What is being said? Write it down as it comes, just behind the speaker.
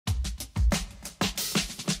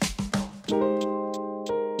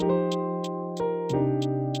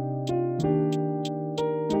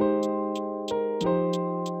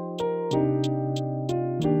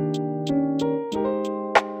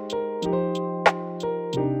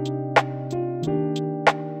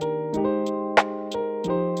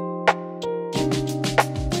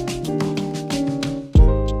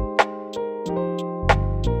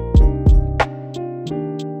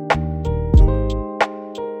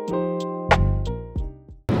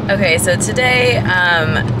Okay, so today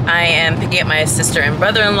I am picking up my sister and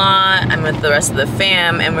brother-in-law. I'm with the rest of the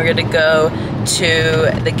fam, and we're gonna go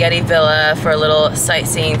to the Getty Villa for a little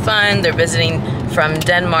sightseeing fun. They're visiting from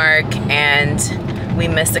Denmark, and we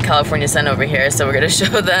missed the California sun over here, so we're gonna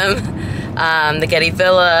show them the Getty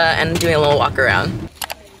Villa and doing a little walk around.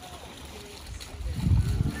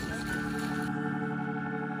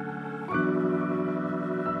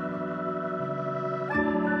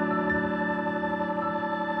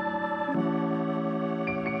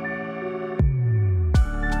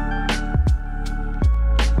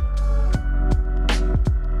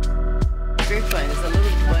 It's a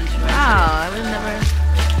little bunch. Wow, I would never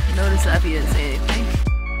notice that if you didn't say anything.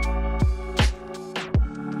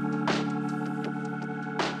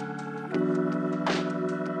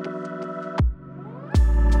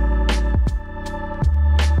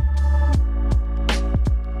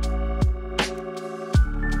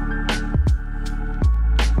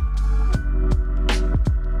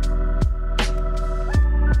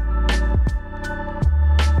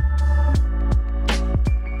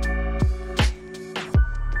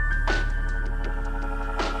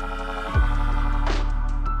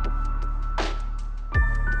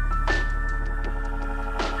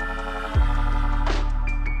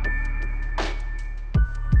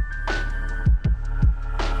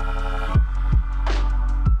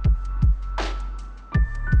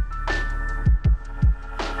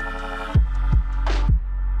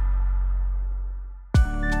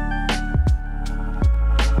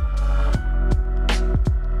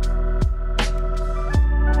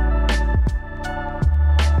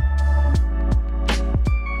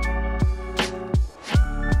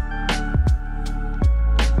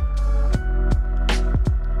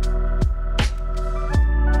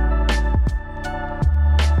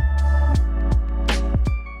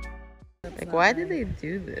 Why did they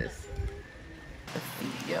do this?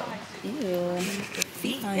 Yo. Ew.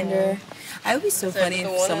 Feet finder. I would be so funny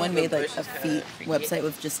if someone made like a feet website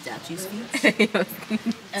with just statues' feet.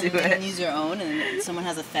 And you can use your own, and then someone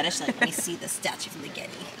has a fetish like, let me see the statue from the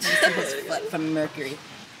Getty. Let me see his foot from Mercury.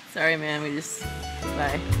 Sorry, man. We just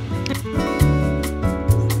bye.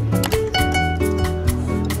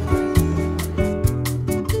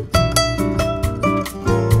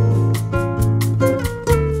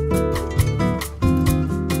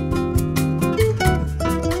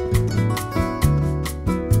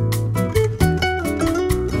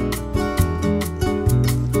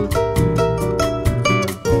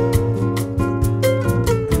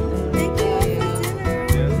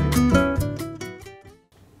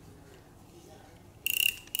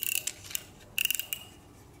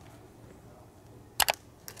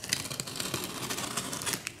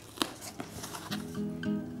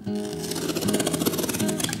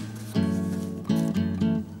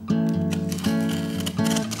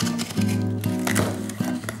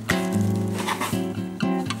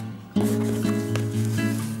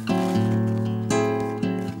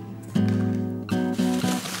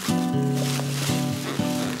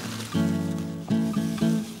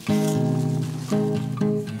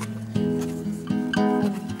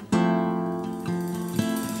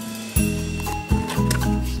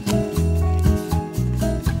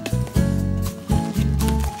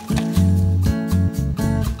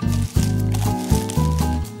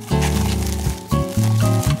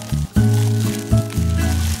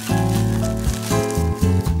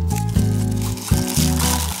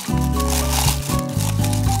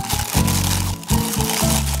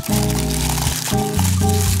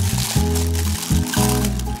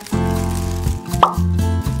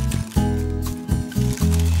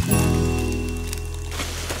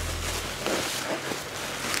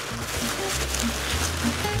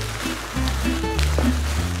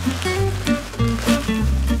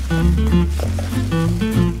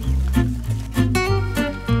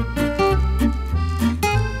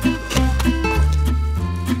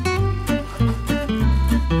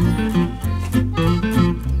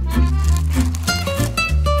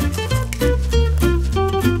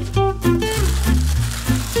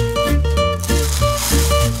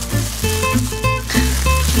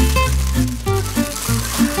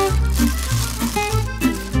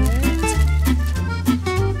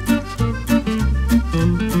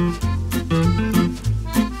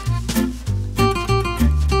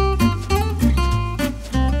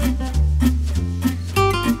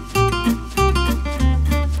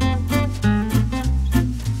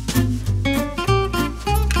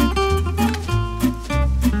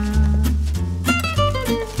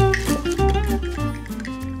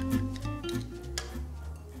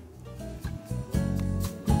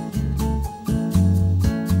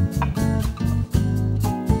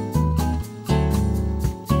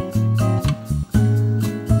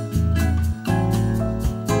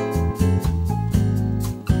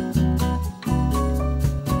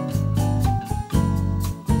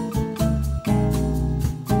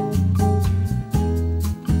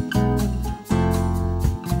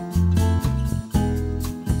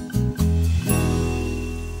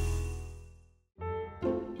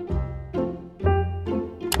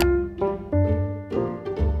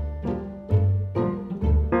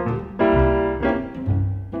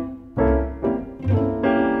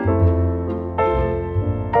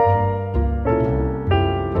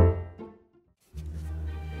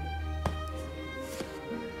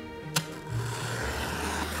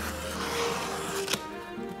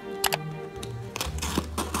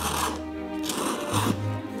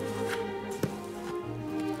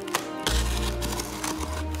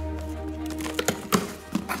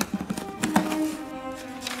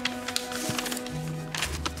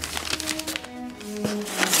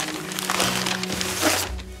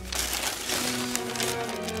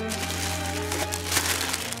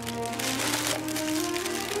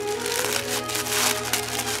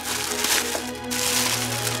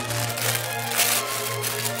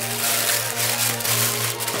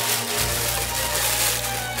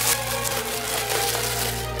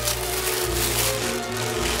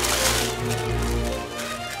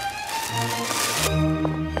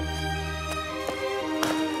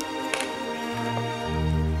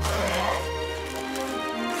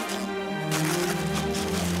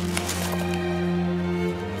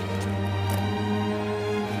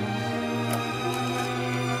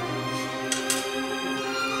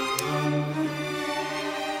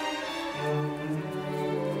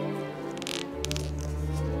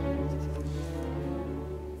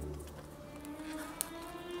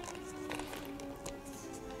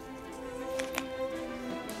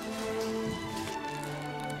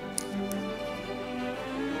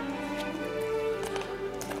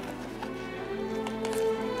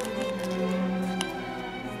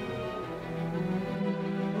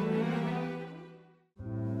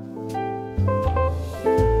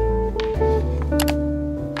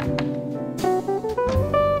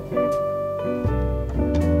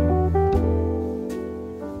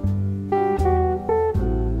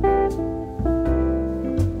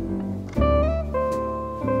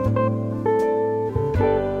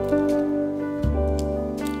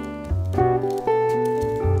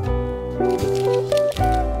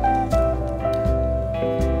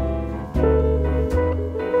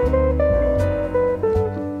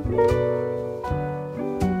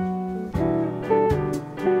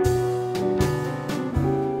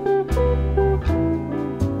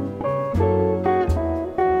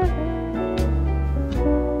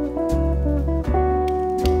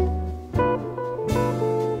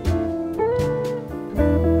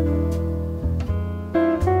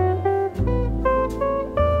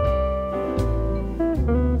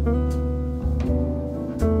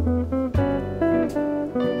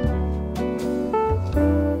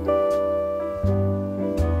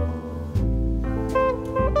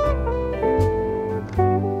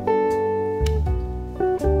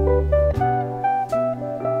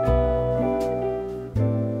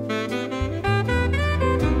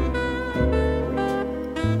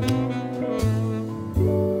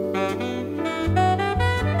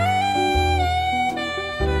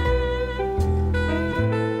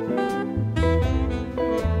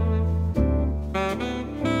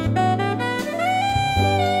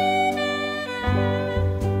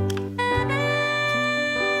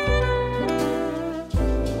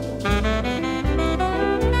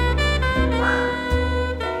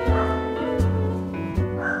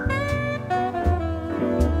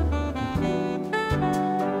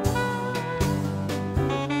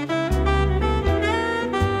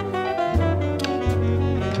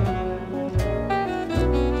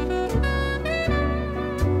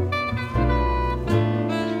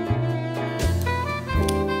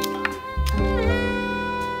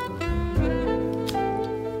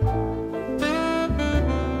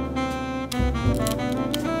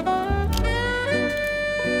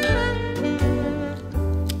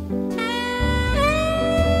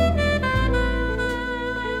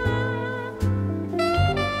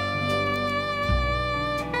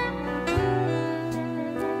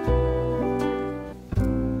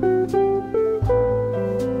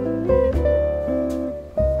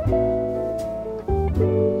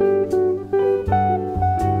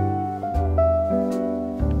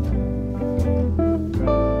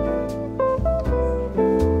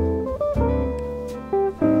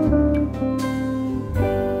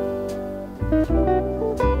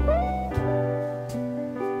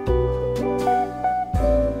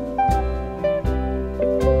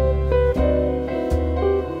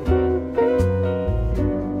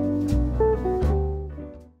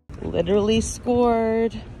 totally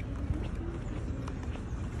scored.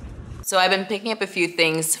 So I've been picking up a few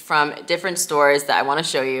things from different stores that I want to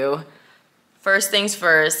show you. First things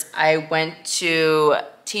first, I went to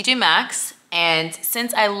TJ Maxx, and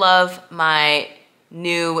since I love my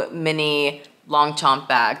new mini Longchamp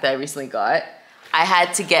bag that I recently got, I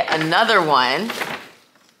had to get another one.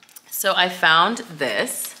 So I found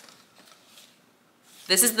this.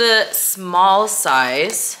 This is the small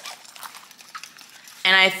size.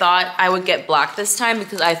 And I thought I would get black this time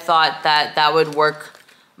because I thought that that would work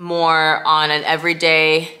more on an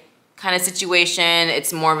everyday kind of situation.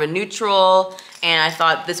 It's more of a neutral, and I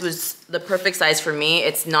thought this was the perfect size for me.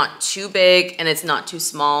 It's not too big and it's not too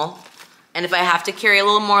small. And if I have to carry a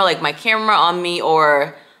little more, like my camera on me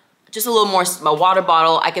or just a little more, my water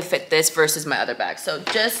bottle, I could fit this versus my other bag. So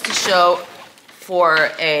just to show for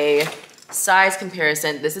a size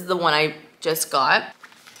comparison, this is the one I just got.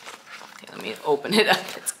 Okay, let me open it up.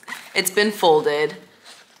 It's been folded.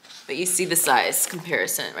 But you see the size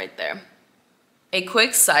comparison right there. A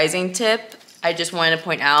quick sizing tip I just wanted to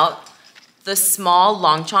point out. The small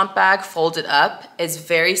Longchamp bag folded up is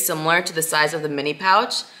very similar to the size of the mini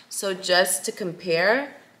pouch. So just to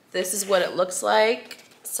compare, this is what it looks like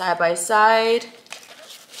side by side,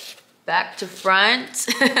 back to front.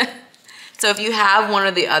 So if you have one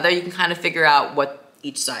or the other, you can kind of figure out what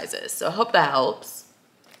each size is. So I hope that helps.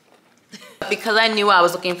 Because I knew I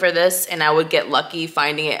was looking for this and I would get lucky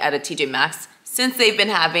finding it at a TJ Maxx, since they've been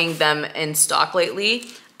having them in stock lately,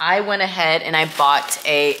 I went ahead and I bought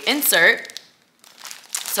a insert.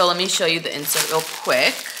 So let me show you the insert real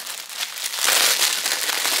quick.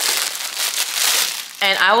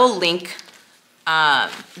 And I will link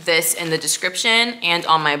this in the description and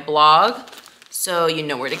on my blog so you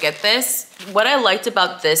know where to get this. What I liked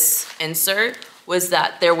about this insert was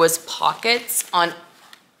that there was pockets on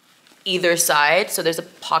either side. So there's a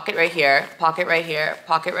pocket right here, pocket right here,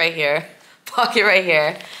 pocket right here, pocket right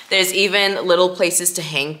here. There's even little places to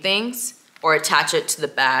hang things or attach it to the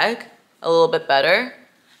bag a little bit better.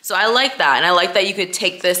 So I like that, and I like that you could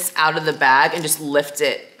take this out of the bag and just lift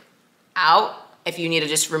it out if you need to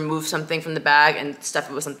just remove something from the bag and stuff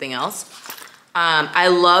it with something else. I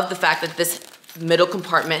love the fact that this middle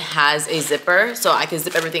compartment has a zipper, so I can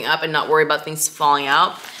zip everything up and not worry about things falling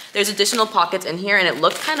out. There's additional pockets in here, and it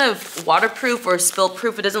looked kind of waterproof or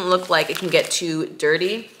spill-proof. It doesn't look like it can get too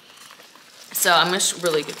dirty. So I'm just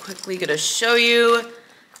really quickly gonna show you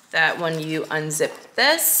that when you unzip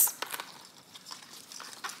this,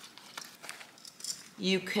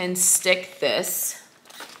 you can stick this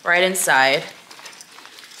right inside.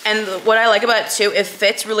 And what I like about it too, it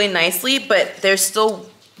fits really nicely, but there's still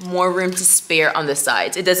more room to spare on the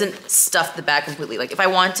sides. It doesn't stuff the bag completely. Like if I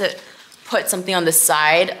want to put something on the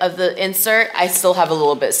side of the insert, I still have a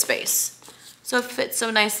little bit of space. So it fits so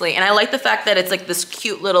nicely. And I like the fact that it's like this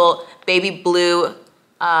cute little baby blue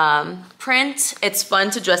print. It's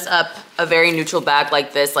fun to dress up a very neutral bag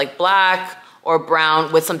like this, like black or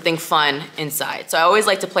brown with something fun inside. So I always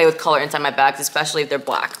like to play with color inside my bags, especially if they're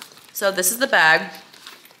black. So this is the bag,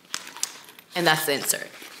 and that's the insert.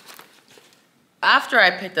 After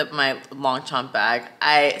I picked up my Longchamp bag,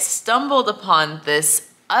 I stumbled upon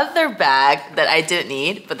this other bag that I didn't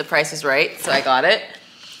need, but the price was right, so I got it.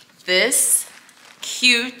 This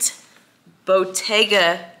cute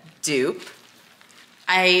Bottega dupe.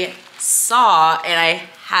 I saw and I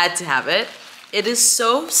had to have it. It is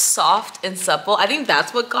so soft and supple. I think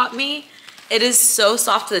that's what got me. It is so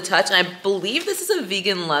soft to the touch, and I believe this is a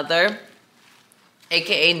vegan leather,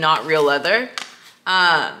 AKA not real leather.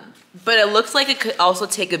 But it looks like it could also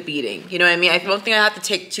take a beating. You know what I mean? I don't think I have to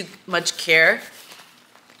take too much care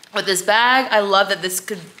with this bag. I love that this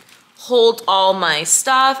could hold all my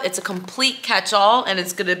stuff. It's a complete catch-all, and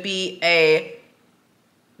it's gonna be a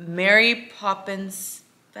Mary Poppins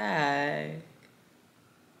bag.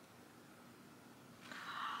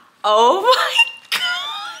 Oh my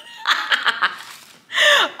God.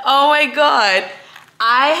 Oh my God.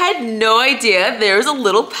 I had no idea there was a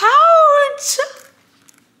little pouch.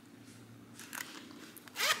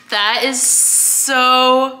 That is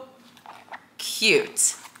so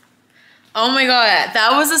cute. Oh my God,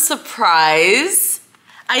 that was a surprise.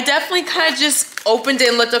 I definitely kind of just opened it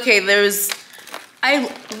and looked, okay,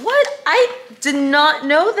 I did not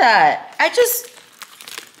know that. I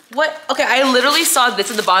literally saw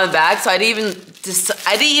this at the bottom of the bag, so I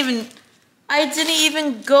didn't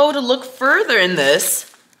even go to look further in this.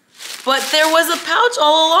 But there was a pouch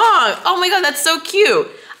all along. Oh my God, that's so cute.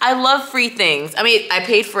 I love free things. I mean, I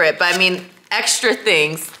paid for it, but I mean, extra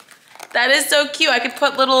things. That is so cute. I could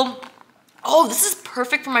put little, oh, this is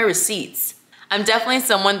perfect for my receipts. I'm definitely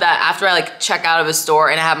someone that after I like check out of a store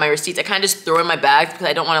and I have my receipts, I kind of just throw in my bag because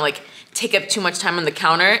I don't want to like take up too much time on the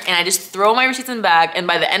counter, and I just throw my receipts in the bag, and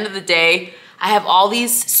by the end of the day, I have all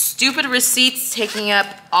these stupid receipts taking up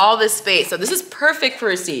all this space. So this is perfect for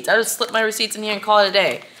receipts. I'll just slip my receipts in here and call it a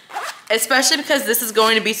day. Especially because this is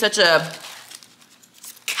going to be such a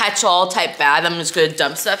catch-all type bag I'm just gonna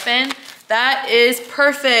dump stuff in. That is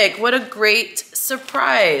perfect. What a great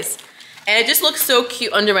surprise. And it just looks so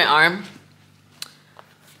cute under my arm.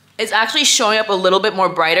 It's actually showing up a little bit more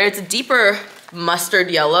brighter. It's a deeper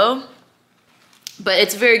mustard yellow, but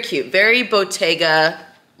it's very cute. Very Bottega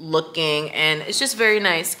looking, and it's just very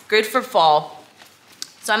nice. Good for fall.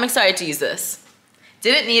 So I'm excited to use this.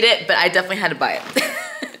 Didn't need it, but I definitely had to buy it.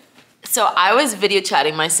 So I was video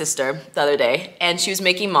chatting my sister the other day, and she was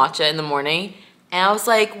making matcha in the morning, and I was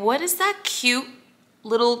like, what is that cute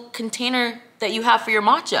little container that you have for your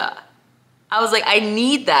matcha? I was like, I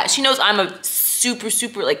need that. She knows I'm a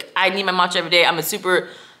super, like, I need my matcha every day. I'm a super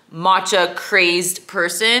matcha crazed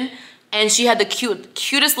person. And she had the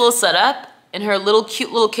cutest little setup in her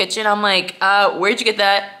cute little kitchen. I'm like, where'd you get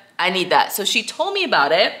that? I need that. So she told me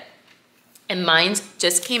about it, and mine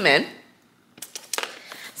just came in.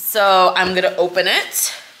 So I'm gonna open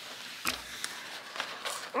it.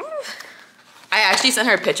 I actually sent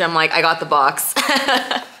her a picture. I'm like, I got the box.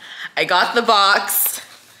 I got the box.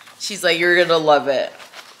 She's like, you're gonna love it.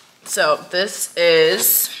 So this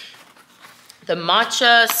is the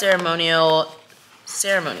matcha ceremony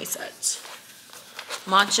set.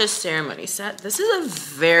 Matcha ceremony set. This is a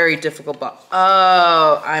very difficult box.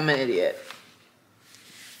 Oh, I'm an idiot.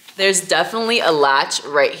 There's definitely a latch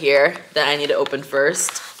right here that I need to open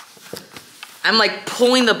first. I'm like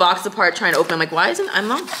pulling the box apart trying to open. I'm like, why isn't,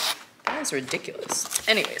 that is ridiculous.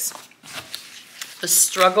 Anyways, the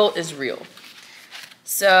struggle is real.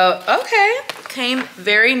 So, okay, came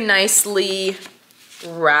very nicely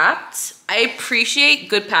wrapped. I appreciate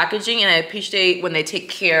good packaging, and I appreciate when they take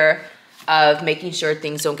care of making sure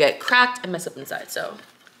things don't get cracked and mess up inside. So,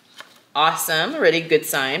 awesome, already good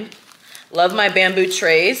sign. Love my bamboo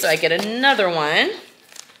trays, so I get another one.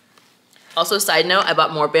 Also, side note, I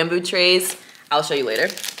bought more bamboo trays. I'll show you later,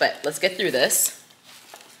 but let's get through this.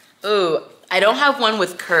 Ooh, I don't have one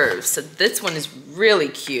with curves, so this one is really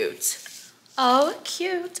cute. Oh,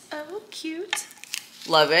 cute, oh, cute.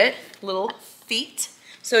 Love it, little feet.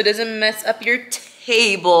 So it doesn't mess up your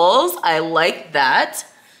tables. I like that.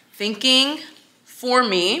 Thinking for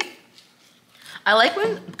me. I like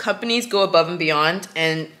when companies go above and beyond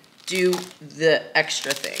and do the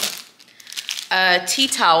extra thing. Tea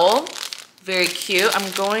towel. Very cute.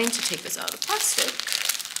 I'm going to take this out of the plastic.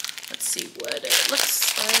 Let's see what it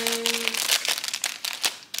looks like.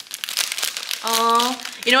 Oh,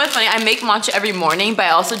 you know what's funny? I make matcha every morning, but I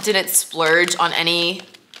also didn't splurge on any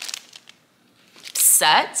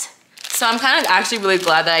set. So I'm kind of actually really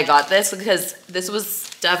glad that I got this, because this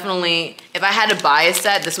was definitely, if I had to buy a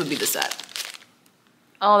set, this would be the set.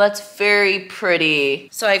 Oh, that's very pretty.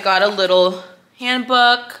 So I got a little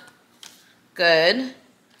handbook. Good.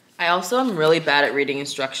 I also am really bad at reading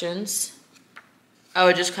instructions. Oh,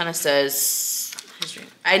 it just kind of says history.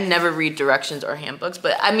 I never read directions or handbooks,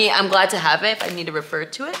 but I mean, I'm glad to have it if I need to refer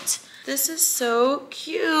to it. This is so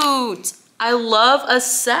cute. I love a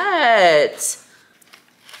set.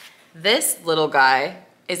 This little guy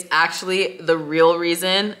is actually the real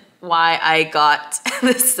reason why I got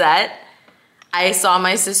the set. I saw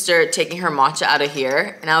my sister taking her matcha out of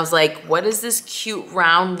here, and I was like, what is this cute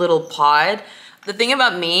round little pod? The thing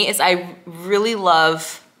about me is I really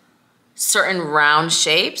love certain round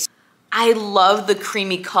shapes. I love the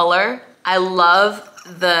creamy color. I love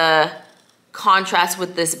the contrast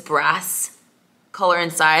with this brass color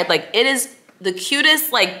inside. Like, it is the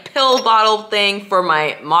cutest like pill bottle thing for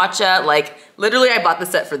my matcha. Like, literally I bought the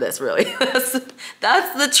set for this, really. That's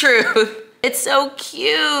the truth. It's so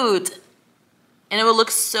cute. And it would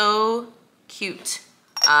look so cute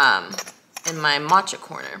in my matcha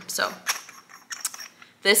corner. So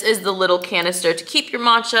this is the little canister to keep your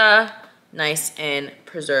matcha nice and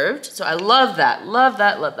preserved. So I love that, love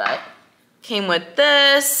that, love that. Came with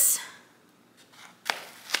this.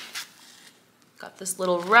 Got this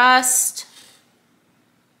little rest.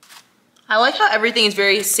 I like how everything is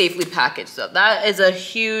very safely packaged. So that is a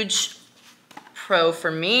huge pro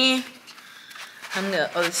for me.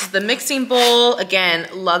 Oh, this is the mixing bowl. Again,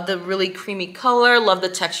 love the really creamy color. Love the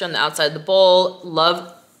texture on the outside of the bowl.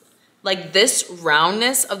 Love like this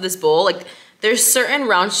roundness of this bowl. Like, there's certain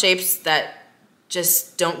round shapes that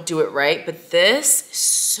just don't do it right, but this is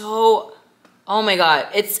so, oh my God.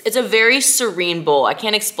 It's a very serene bowl. I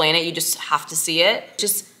can't explain it. You just have to see it.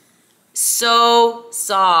 Just so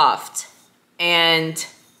soft and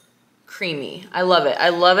creamy. I love it. I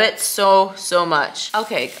love it so, so much.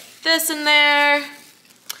 Okay, got this in there.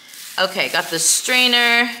 Okay, got the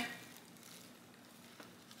strainer.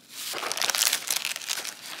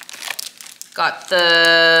 Got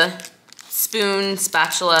the spoon,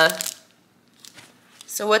 spatula.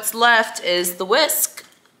 So what's left is the whisk.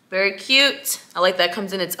 Very cute. I like that it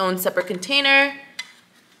comes in its own separate container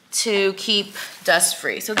to keep dust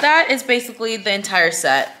free. So that is basically the entire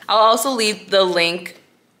set. I'll also leave the link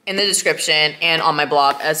in the description and on my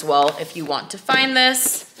blog as well if you want to find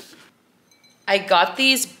this. I got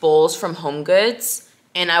these bowls from HomeGoods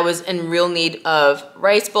and I was in real need of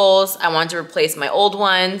rice bowls. I wanted to replace my old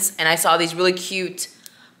ones and I saw these really cute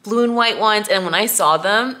blue and white ones, and when I saw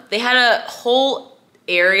them, they had a whole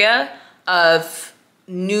area of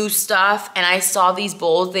new stuff, and I saw these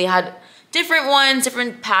bowls. They had different ones,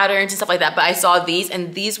 different patterns and stuff like that, but I saw these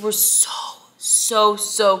and these were so, so,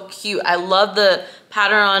 so cute. I love the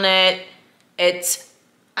pattern on it.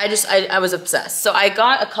 I was obsessed. So I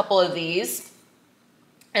got a couple of these,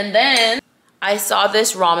 and then I saw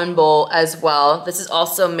this ramen bowl as well. This is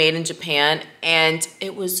also made in Japan, and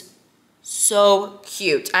it was so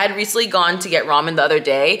cute. I had recently gone to get ramen the other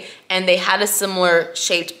day, and they had a similar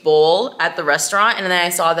shaped bowl at the restaurant, and then I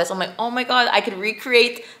saw this. I'm like, oh my god, I could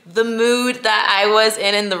recreate the mood that I was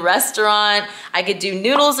in the restaurant. I could do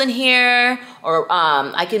noodles in here, or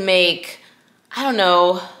I could make, I don't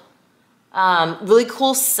know, really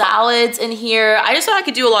cool salads in here. I just thought I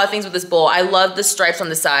could do a lot of things with this bowl. I love the stripes on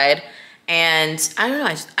the side. And I don't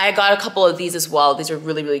know, I got a couple of these as well. These are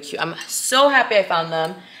really, really cute. I'm so happy I found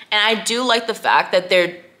them. And I do like the fact that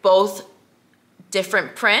they're both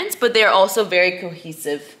different prints, but they're also very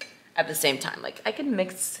cohesive at the same time. Like I can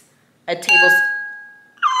mix a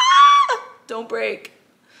don't break.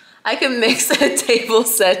 I can mix a table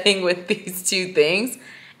setting with these two things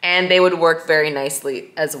and they would work very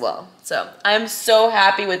nicely as well. So I'm so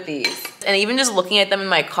happy with these. And even just looking at them in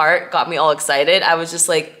my cart got me all excited. I was just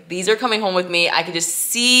like, these are coming home with me. I could just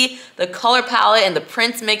see the color palette and the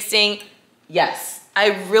prints mixing. Yes.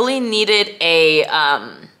 I really needed a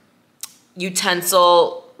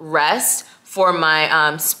utensil rest for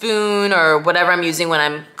my spoon or whatever I'm using when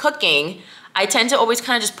I'm cooking. I tend to always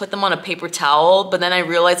kind of just put them on a paper towel, but then I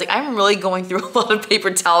realized like I'm really going through a lot of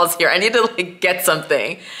paper towels here. I need to like get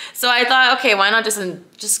something. So I thought, okay, why not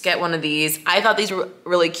just get one of these? I thought these were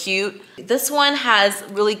really cute. This one has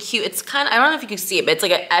really cute, it's kind of, I don't know if you can see it, but it's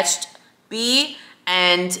like an etched bee,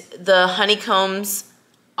 and the honeycombs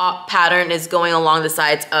pattern is going along the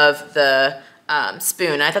sides of the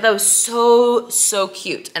spoon. I thought that was so, so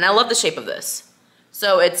cute. And I love the shape of this.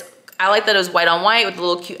 So I like that it was white on white with a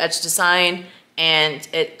little cute etched design, and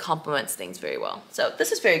it complements things very well. So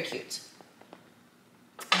this is very cute.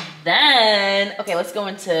 Then, okay, let's go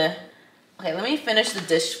into, okay, let me finish the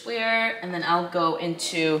dishware and then I'll go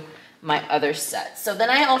into my other set. So then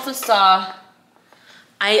I also saw,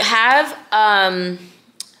 I have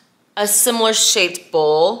a similar shaped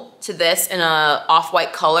bowl to this in a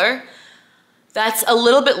off-white color. That's a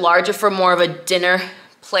little bit larger for more of a dinner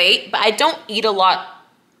plate, but I don't eat a lot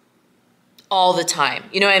all the time.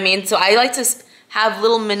 You know what I mean? So I like to have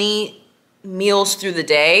little mini meals through the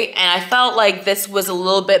day, and I felt like this was a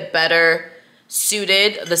little bit better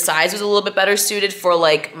suited, the size was a little bit better suited for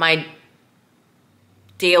like my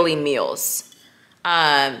daily meals.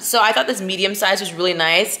 So I thought this medium size was really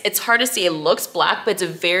nice. It's hard to see, it looks black, but it's a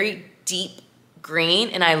very deep green,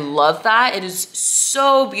 and I love that. It is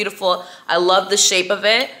so beautiful. I love the shape of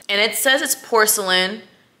it. And it says it's porcelain.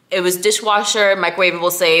 It was dishwasher,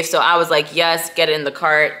 microwavable safe, so I was like, yes, get it in the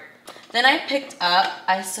cart. Then I picked up,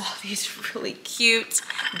 I saw these really cute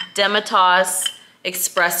Demitasse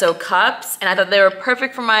espresso cups, and I thought they were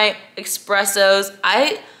perfect for my espressos.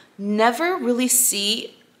 I never really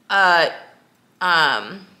see a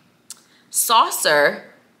saucer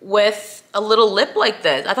with a little lip like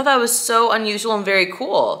this. I thought that was so unusual and very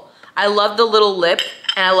cool. I love the little lip,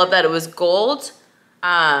 and I love that it was gold.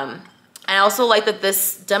 I also like that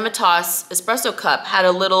this Demitasse espresso cup had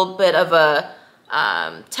a little bit of a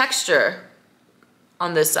texture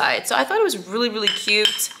on this side. So I thought it was really, really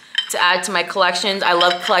cute to add to my collections. I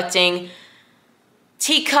love collecting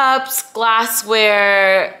teacups,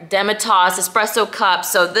 glassware, Demitasse espresso cups.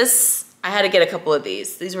 So this, I had to get a couple of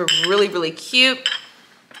these. These were really, really cute.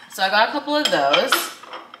 So I got a couple of those.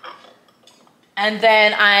 And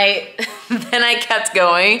then I kept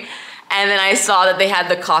going. And then I saw that they had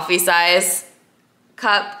the coffee size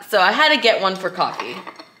cup. So I had to get one for coffee.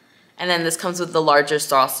 And then this comes with the larger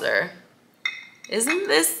saucer. Isn't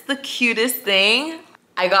this the cutest thing?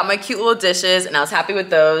 I got my cute little dishes and I was happy with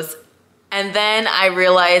those. And then I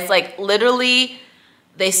realized, like, literally,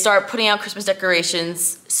 they start putting out Christmas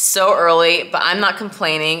decorations so early, but I'm not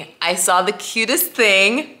complaining. I saw the cutest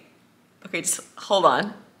thing. Okay, just hold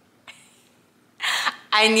on.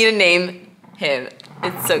 I need to name him.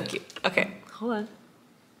 It's so cute. Okay, hold on.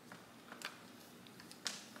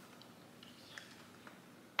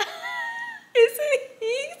 Isn't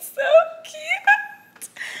he so cute?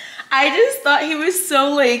 I just thought he was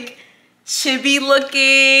so like chibi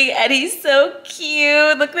looking and he's so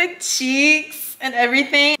cute. Look at the cheeks and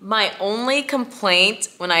everything. My only complaint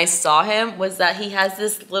when I saw him was that he has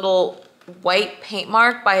this little white paint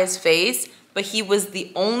mark by his face, but he was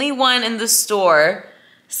the only one in the store.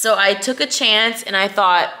 So I took a chance and I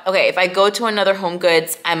thought, okay, if I go to another Home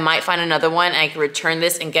Goods, I might find another one and I can return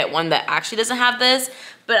this and get one that actually doesn't have this.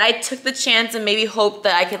 But I took the chance and maybe hoped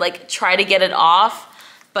that I could like try to get it off.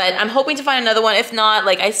 But I'm hoping to find another one. If not,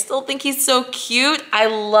 like I still think he's so cute.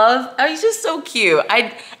 Oh, he's just so cute.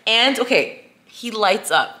 And okay, he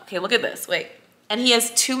lights up. Okay, look at this, wait. And he has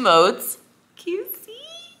 2 modes. Cute, see?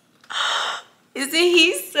 Isn't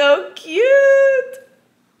he so cute?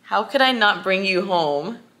 How could I not bring you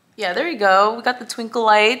home? Yeah, there we go. We got the twinkle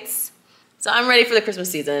lights. So I'm ready for the Christmas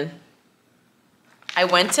season. I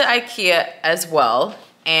went to Ikea as well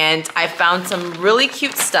and I found some really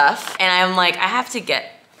cute stuff and I'm like, I have to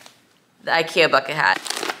get the Ikea bucket hat.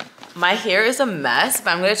 My hair is a mess,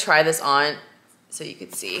 but I'm gonna try this on so you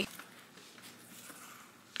can see.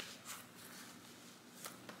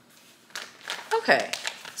 Okay,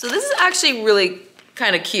 so this is actually really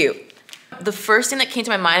kind of cute. The first thing that came to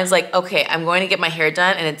my mind is like, okay, I'm going to get my hair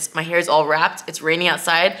done and my hair is all wrapped. It's raining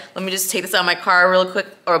outside. Let me just take this out of my car real quick,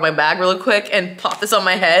 or my bag real quick, and pop this on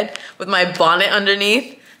my head with my bonnet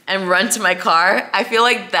underneath and run to my car. I feel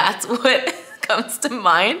like that's what comes to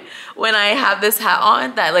mind when I have this hat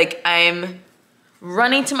on, that like I'm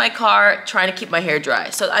running to my car trying to keep my hair dry.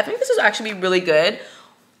 So I think this is actually really good.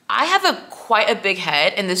 I have quite a big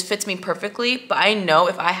head and this fits me perfectly, but I know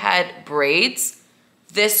if I had braids,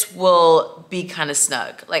 this will be kind of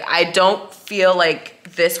snug. Like I don't feel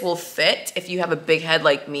like this will fit if you have a big head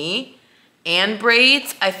like me and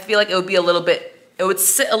braids. I feel like it would be it would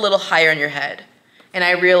sit a little higher on your head. And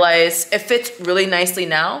I realize it fits really nicely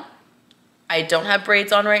now. I don't have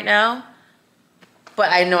braids on right now,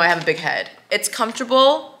 but I know I have a big head. It's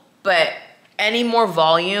comfortable, but any more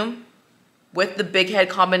volume with the big head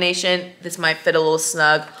combination, this might fit a little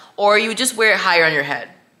snug, or you just wear it higher on your head.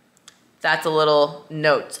 That's a little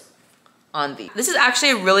note on these. This is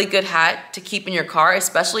actually a really good hat to keep in your car,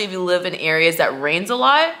 especially if you live in areas that rains a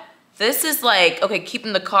lot. This is like, okay, keep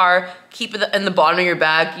in the car, keep it in the bottom of your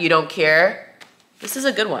bag, you don't care. This is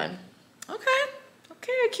a good one. Okay,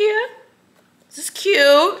 okay, Ikea. This is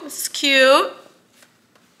cute, this is cute.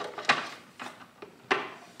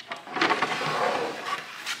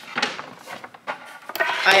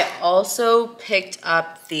 I also picked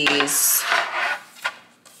up these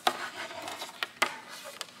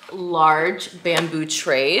large bamboo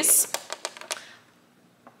trays.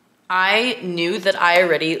 I knew that I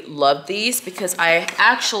already loved these because I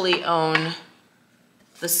actually own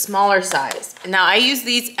the smaller size. Now I use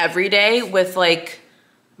these every day with like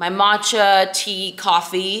my matcha, tea,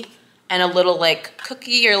 coffee, and a little like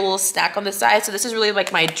cookie or a little snack on the side. So this is really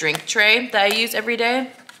like my drink tray that I use every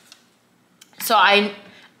day. So I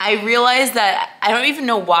realized that I don't even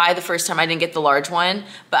know why the first time I didn't get the large one,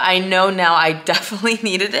 but I know now I definitely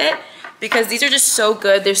needed it because these are just so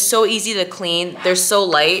good. They're so easy to clean. They're so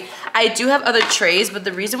light. I do have other trays, but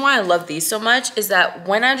the reason why I love these so much is that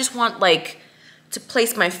when I just want like to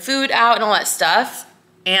place my food out and all that stuff,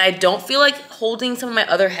 and I don't feel like holding some of my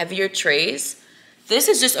other heavier trays, this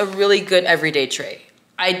is just a really good everyday tray.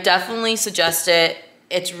 I definitely suggest it.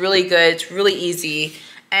 It's really good. It's really easy.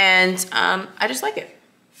 And I just like it.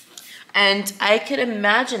 And I could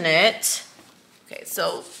imagine it, okay,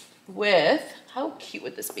 so with, how cute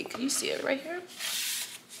would this be? Can you see it right here?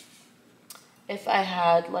 If I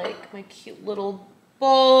had like my cute little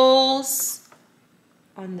bowls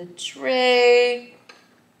on the tray,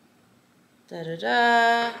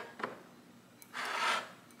 da-da-da.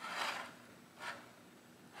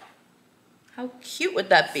 How cute would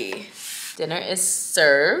that be? Dinner is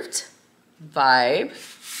served, vibe,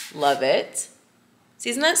 love it. See,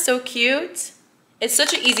 isn't that so cute? It's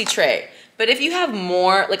such an easy tray. But if you have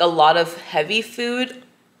more, like a lot of heavy food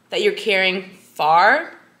that you're carrying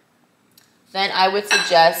far, then I would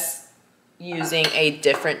suggest using a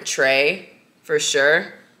different tray for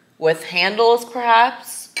sure, with handles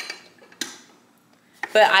perhaps.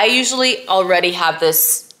 But I usually already have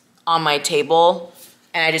this on my table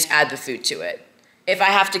and I just add the food to it. If I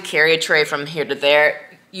have to carry a tray from here to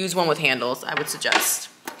there, use one with handles, I would suggest.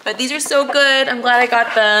 But these are so good. I'm glad I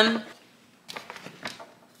got them.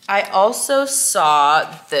 I also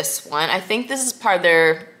saw this one. I think this is part of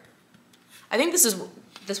their, I think this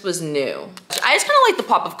was new. I just kind of like the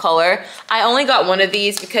pop of color. I only got one of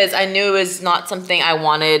these because I knew it was not something I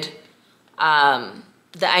wanted,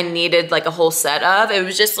 that I needed like a whole set of. It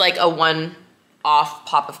was just like a one-off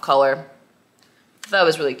pop of color. That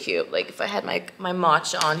was really cute. Like if I had my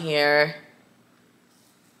matcha on here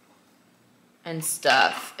and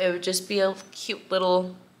stuff, it would just be a cute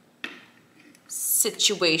little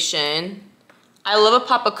situation. I love a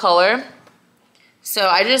pop of color. So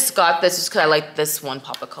I just got this just because I like this one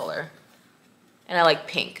pop of color. And I like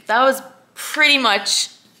pink. That was pretty much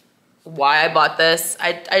why I bought this.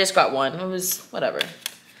 I just got one. It was whatever.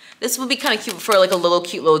 This would be kind of cute for like a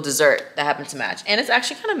cute little dessert that happened to match. And it's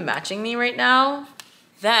actually kind of matching me right now.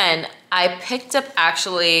 Then I picked up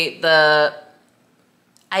actually the,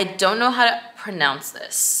 I don't know how to pronounce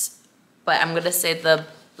this, but I'm gonna say the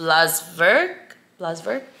blåsverk.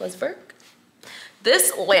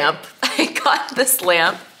 This lamp, I got this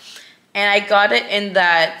lamp and I got it in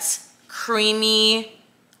that creamy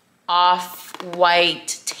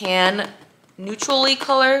off-white tan neutrally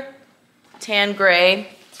color, tan gray.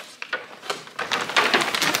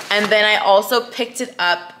 And then I also picked it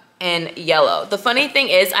up in yellow. The funny thing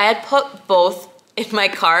is I had put both in my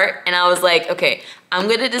cart and I was like, okay, I'm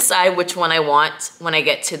gonna decide which one I want when I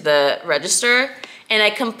get to the register. And I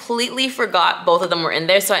completely forgot both of them were in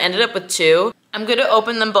there, so I ended up with two. I'm gonna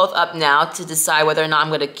open them both up now to decide whether or not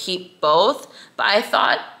I'm gonna keep both, but I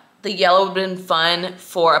thought the yellow would have been fun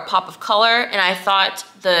for a pop of color, and I thought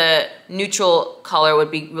the neutral color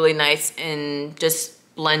would be really nice in just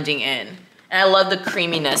blending in. And I love the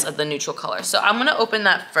creaminess of the neutral color. So I'm gonna open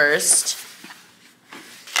that first.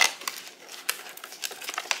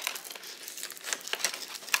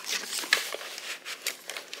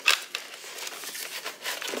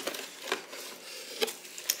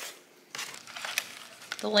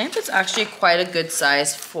 The lamp is actually quite a good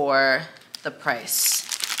size for the price.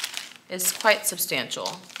 It's quite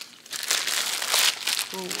substantial.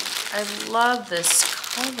 Ooh, I love this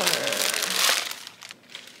color.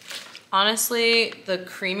 Honestly, the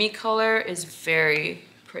creamy color is very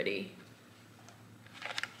pretty.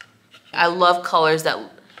 I love colors that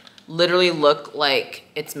literally look like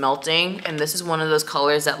it's melting, and this is one of those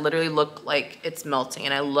colors that literally look like it's melting,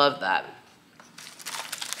 and I love that.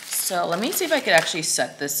 So let me see if I could actually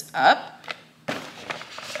set this up.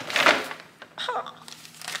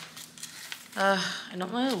 I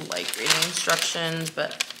don't really like reading instructions,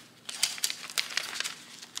 but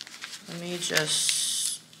let me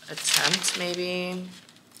just attempt maybe,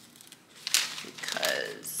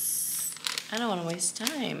 because I don't want to waste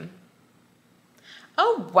time.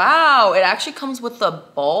 Oh wow, it actually comes with a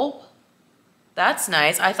bulb. That's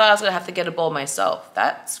nice. I thought I was gonna have to get a bulb myself.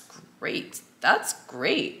 That's great. That's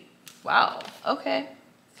great. Wow, okay.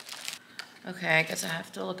 Okay, I guess I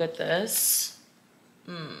have to look at this.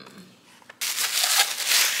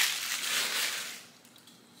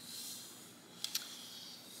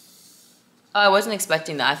 Oh, I wasn't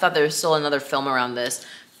expecting that. I thought there was still another film around this.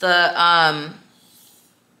 The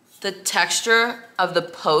texture of the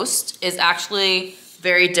post is actually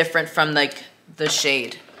very different from like the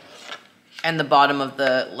shade and the bottom of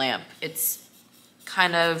the lamp. It's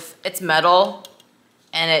kind of, it's metal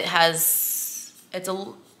and it has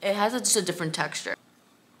just a different texture.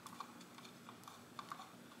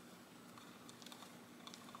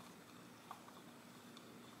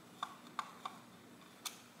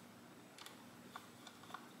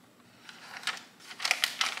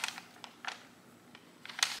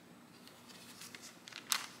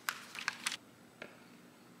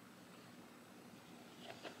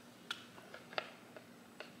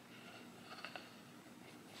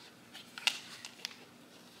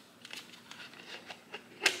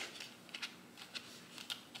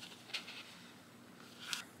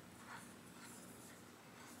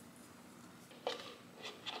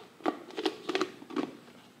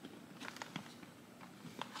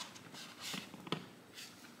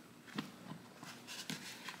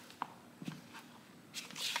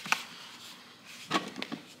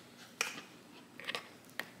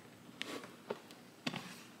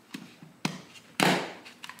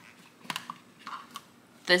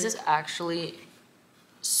 This is actually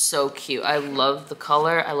so cute. I love the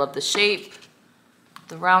color, I love the shape,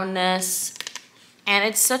 the roundness, and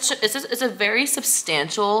it's a very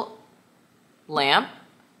substantial lamp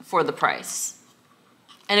for the price.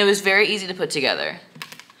 And it was very easy to put together.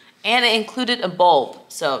 And it included a bulb,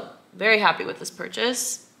 so very happy with this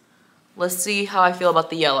purchase. Let's see how I feel about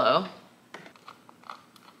the yellow.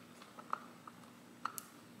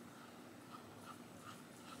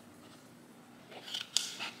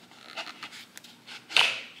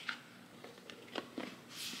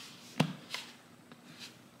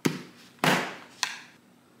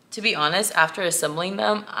 To be honest, after assembling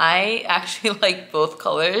them, I actually like both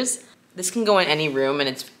colors. This can go in any room and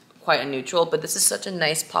it's quite a neutral, but this is such a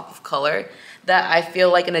nice pop of color that I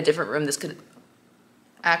feel like in a different room this could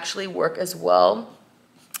actually work as well.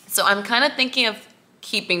 So I'm kind of thinking of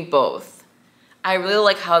keeping both. I really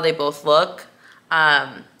like how they both look.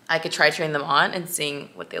 I could try turning them on and seeing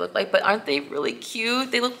what they look like, but aren't they really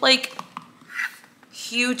cute? They look like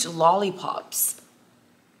huge lollipops.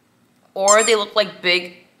 Or they look like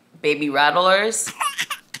big baby rattlers.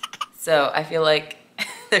 So I feel like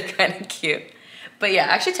they're kind of cute. But yeah,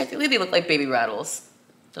 actually technically they look like baby rattles,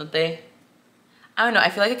 don't they? I don't know, I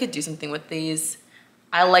feel like I could do something with these.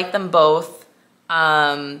 I like them both.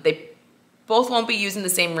 They both won't be used in the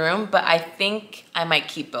same room, but I think I might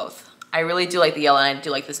keep both. I really do like the yellow and I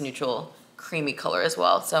do like this neutral creamy color as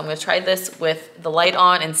well. So I'm gonna try this with the light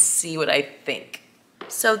on and see what I think.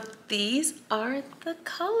 So these are the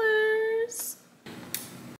colors.